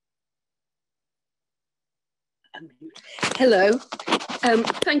 Hello.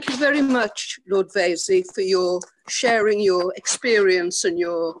 Thank you very much, Lord Vaizey, for your sharing your experience and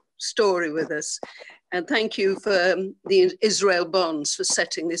your story with us. And thank you for the Israel bonds for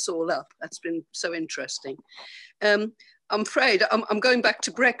setting this all up. That's been so interesting. I'm afraid I'm going back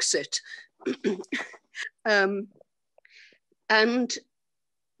to Brexit. And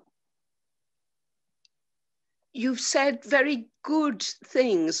you've said very good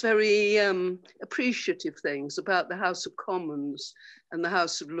things, very appreciative things about the House of Commons and the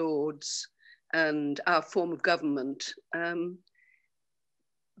House of Lords and our form of government.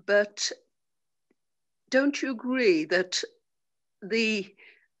 But don't you agree that the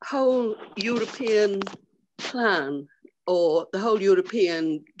whole European plan or the whole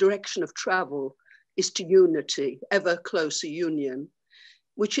European direction of travel is to unity, ever closer union,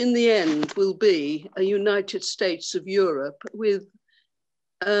 which in the end will be a United States of Europe with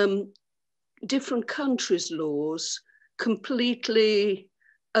different countries' laws completely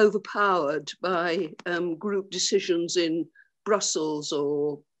overpowered by group decisions in Brussels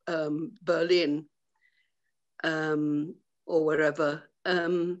or Berlin or wherever.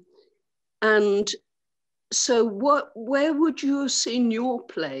 And so where would you have seen your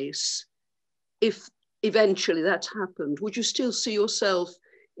place if eventually that happened? Would you still see yourself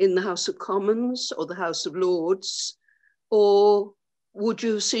in the House of Commons or the House of Lords? Or would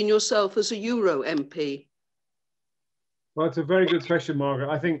you have seen yourself as a Euro MP? Well, it's a very good question, Margaret.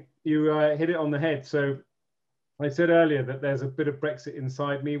 I think you hit it on the head. So I said earlier that there's a bit of Brexit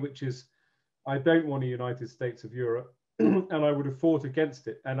inside me, which is I don't want a United States of Europe, and I would have fought against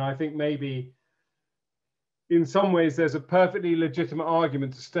it. And I think maybe in some ways there's a perfectly legitimate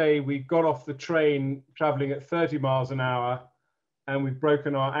argument to say we got off the train traveling at 30 miles an hour and we've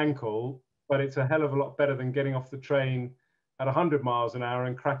broken our ankle, but it's a hell of a lot better than getting off the train at 100 miles an hour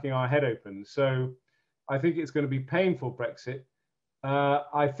and cracking our head open. So I think it's going to be painful, Brexit.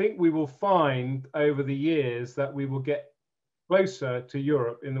 I think we will find over the years that we will get closer to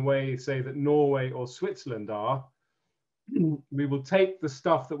Europe in the way, say, that Norway or Switzerland are. We will take the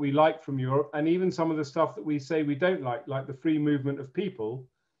stuff that we like from Europe and even some of the stuff that we say we don't like the free movement of people,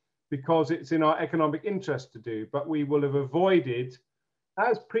 because it's in our economic interest to do. But we will have avoided,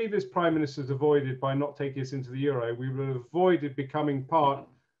 as previous prime ministers avoided by not taking us into the euro, we will have avoided becoming part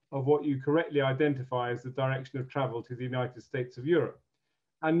of what you correctly identify as the direction of travel to the United States of Europe.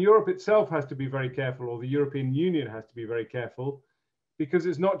 And Europe itself has to be very careful, or the European Union has to be very careful, because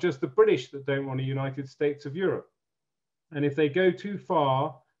it's not just the British that don't want a United States of Europe. And if they go too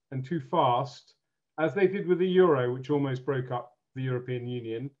far and too fast, as they did with the euro, which almost broke up the European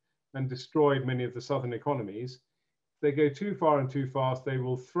Union and destroyed many of the southern economies, if they go too far and too fast, they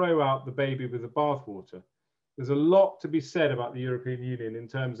will throw out the baby with the bathwater. There's a lot to be said about the European Union in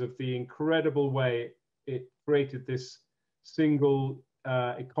terms of the incredible way it created this single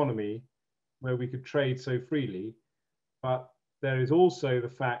economy where we could trade so freely. But there is also the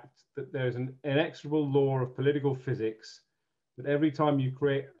fact that there's an inexorable law of political physics that every time you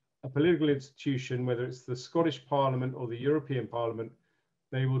create a political institution, whether it's the Scottish Parliament or the European Parliament,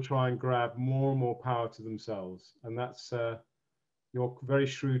 they will try and grab more and more power to themselves. And that's your very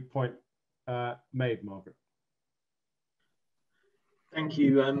shrewd point made, Margaret. Thank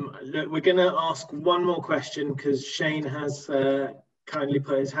you. Look, we're going to ask one more question because Shane has kindly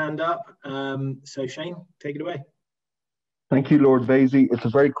put his hand up. So Shane, take it away. Thank you, Lord Vaizey. It's a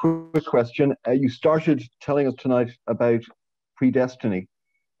very quick question. You started telling us tonight about predestiny.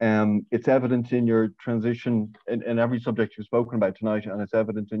 It's evident in your transition in every subject you've spoken about tonight, and it's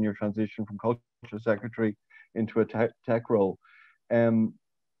evident in your transition from Culture Secretary into a tech role.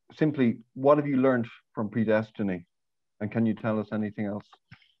 Simply, what have you learned from predestiny? And can you tell us anything else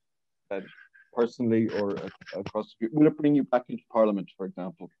personally or across the group? Will it bring you back into Parliament, for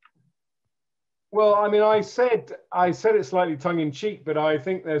example? Well, I mean, I said it slightly tongue-in-cheek, but I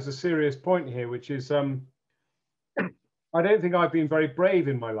think there's a serious point here, which is I don't think I've been very brave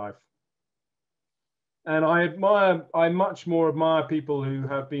in my life. And I much more admire people who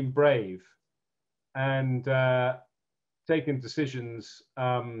have been brave and taken decisions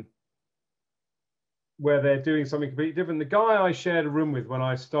where they're doing something completely different. The guy I shared a room with when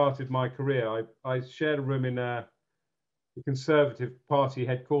I started my career, I shared a room in the Conservative Party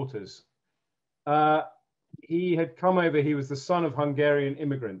headquarters. He had come over, he was the son of Hungarian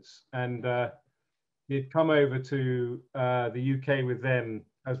immigrants, and he had come over to the UK with them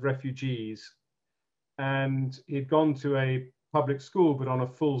as refugees, and he'd gone to a public school but on a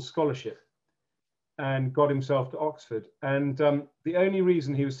full scholarship and got himself to Oxford. And the only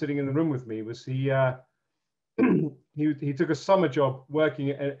reason he was sitting in the room with me was he took a summer job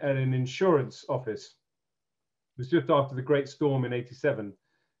working at an insurance office. It was just after the Great Storm in '87.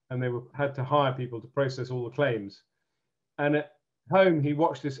 And they had to hire people to process all the claims. And at home, he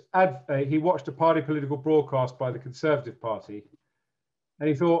watched he watched a party political broadcast by the Conservative Party. And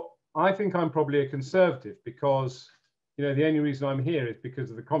he thought, I think I'm probably a Conservative because, you know, the only reason I'm here is because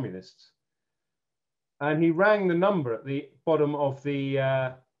of the communists. And he rang the number at the bottom of the,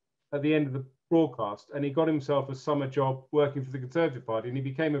 at the end of the broadcast, and he got himself a summer job working for the Conservative Party, and he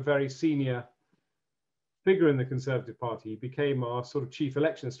became a very senior figure in the Conservative Party. He became our sort of chief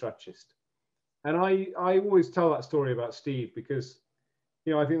election strategist. And I always tell that story about Steve because,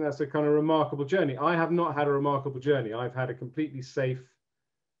 you know, I think that's a kind of remarkable journey. I have not had a remarkable journey. I've had a completely safe,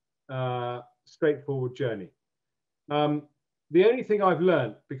 straightforward journey. The only thing I've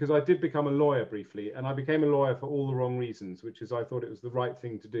learned, because I did become a lawyer briefly, and I became a lawyer for all the wrong reasons, which is I thought it was the right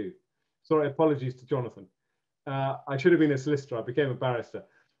thing to do. Sorry, apologies to Jonathan. I should have been a solicitor. I became a barrister.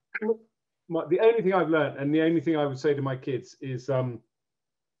 The only thing I've learned, and the only thing I would say to my kids is, and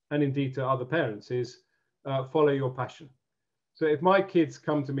indeed to other parents, is follow your passion. So if my kids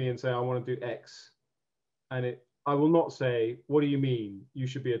come to me and say, I want to do X, and I will not say, what do you mean? You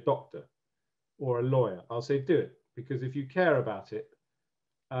should be a doctor or a lawyer. I'll say, do it. Because if you care about it,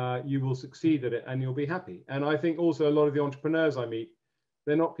 you will succeed at it and you'll be happy. And I think also a lot of the entrepreneurs I meet,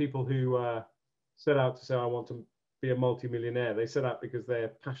 they're not people who set out to say, I want to be a multimillionaire. They set out because they're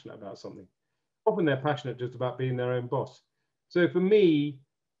passionate about something. Often they're passionate just about being their own boss. So for me,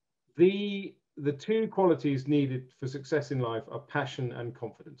 the the two qualities needed for success in life are passion and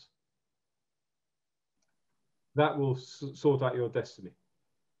confidence. That will sort out your destiny.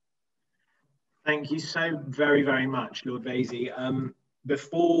 Thank you so very, very much, Lord Vaizey.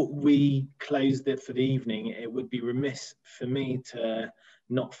 Before we close it for the evening, it would be remiss for me to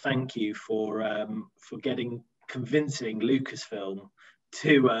not thank you for getting convincing Lucasfilm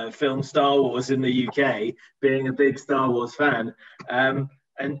to film Star Wars in the UK, being a big Star Wars fan.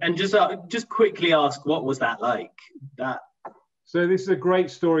 And just quickly ask, what was that like? So this is a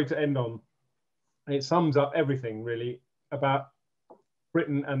great story to end on. It sums up everything really about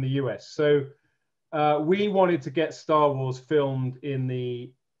Britain and the US. So we wanted to get Star Wars filmed in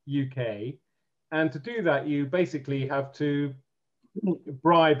the UK. And to do that, you basically have to,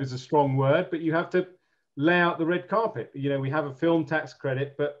 bribe is a strong word, but you have to lay out the red carpet. You know, we have a film tax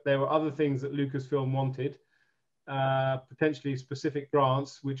credit, but there were other things that Lucasfilm wanted, potentially specific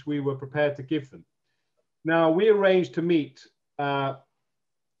grants, which we were prepared to give them. Now, we arranged to meet a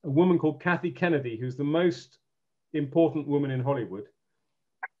woman called Kathy Kennedy, who's the most important woman in Hollywood.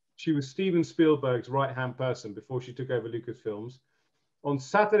 She was Steven Spielberg's right-hand person before she took over Lucasfilms, on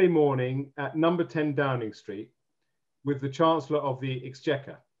Saturday morning at number 10 Downing Street with the Chancellor of the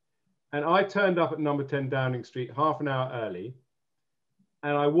Exchequer. And I turned up at number 10 Downing Street half an hour early,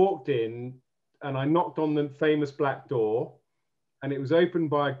 and I walked in and I knocked on the famous black door, and it was opened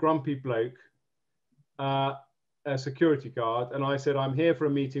by a grumpy bloke, a security guard, and I said, I'm here for a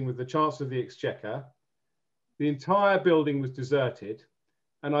meeting with the Chancellor of the Exchequer. The entire building was deserted.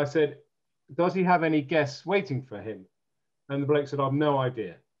 And I said, does he have any guests waiting for him? And the bloke said, I've no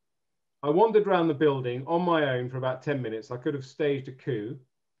idea. I wandered around the building on my own for about 10 minutes. I could have staged a coup.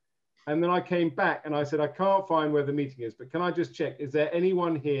 And then I came back and I said, I can't find where the meeting is, but can I just check, is there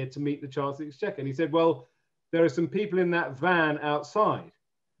anyone here to meet the Chancellor of the Exchequer? And he said, well, there are some people in that van outside.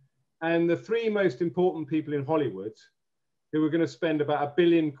 And the three most important people in Hollywood, who were going to spend about £1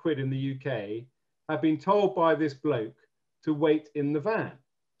 billion in the UK, have been told by this bloke to wait in the van.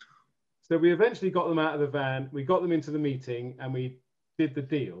 So we eventually got them out of the van, we got them into the meeting, and we did the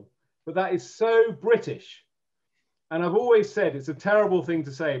deal. But that is so British. And I've always said, it's a terrible thing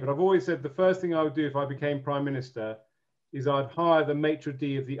to say, but I've always said the first thing I would do if I became Prime Minister is I'd hire the maitre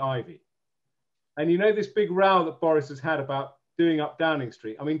d' of the Ivy. And you know this big row that Boris has had about doing up Downing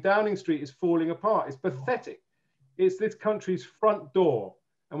Street? I mean, Downing Street is falling apart. It's pathetic. It's this country's front door.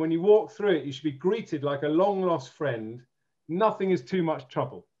 And when you walk through it, you should be greeted like a long-lost friend. Nothing is too much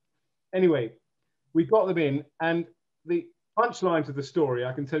trouble. Anyway, we got them in, and the punchline to the story,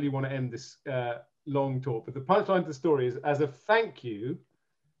 I can tell you want to end this long talk, but the punchline to the story is, as a thank you,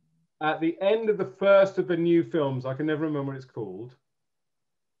 at the end of the first of the new films, I can never remember what it's called,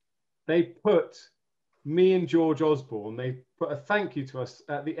 they put me and George Osborne, they put a thank you to us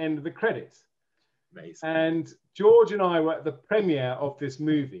at the end of the credits. Amazing. And George and I were at the premiere of this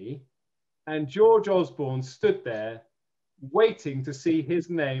movie, and George Osborne stood there waiting to see his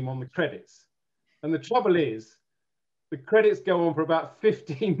name on the credits. And the trouble is, the credits go on for about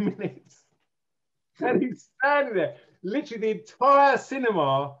 15 minutes. And he's standing there, literally the entire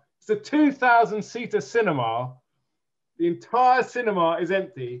cinema, it's a 2,000-seater cinema, the entire cinema is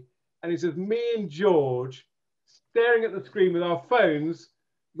empty, and it's just me and George staring at the screen with our phones,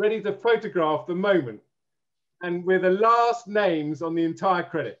 ready to photograph the moment. And we're the last names on the entire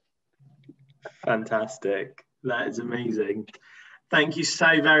credit. Fantastic. That is amazing. Thank you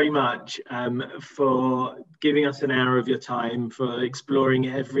so very much for giving us an hour of your time, for exploring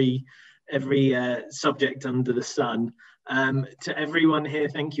every subject under the sun. To everyone here,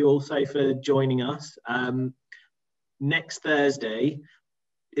 thank you also for joining us. Next Thursday,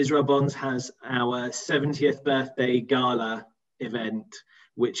 Israel Bonds has our 70th birthday gala event,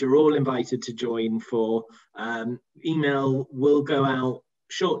 which you're all invited to join for. Email will go out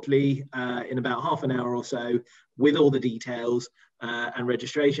shortly in about half an hour or so with all the details and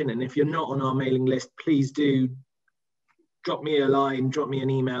registration. And if you're not on our mailing list, please do drop me a line, drop me an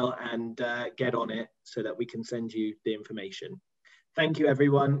email, and get on it so that we can send you the information. Thank you,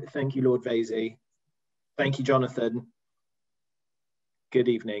 everyone. Thank you, Lord Vaizey. Thank you, Jonathan. Good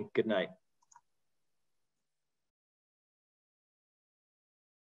evening. Good night.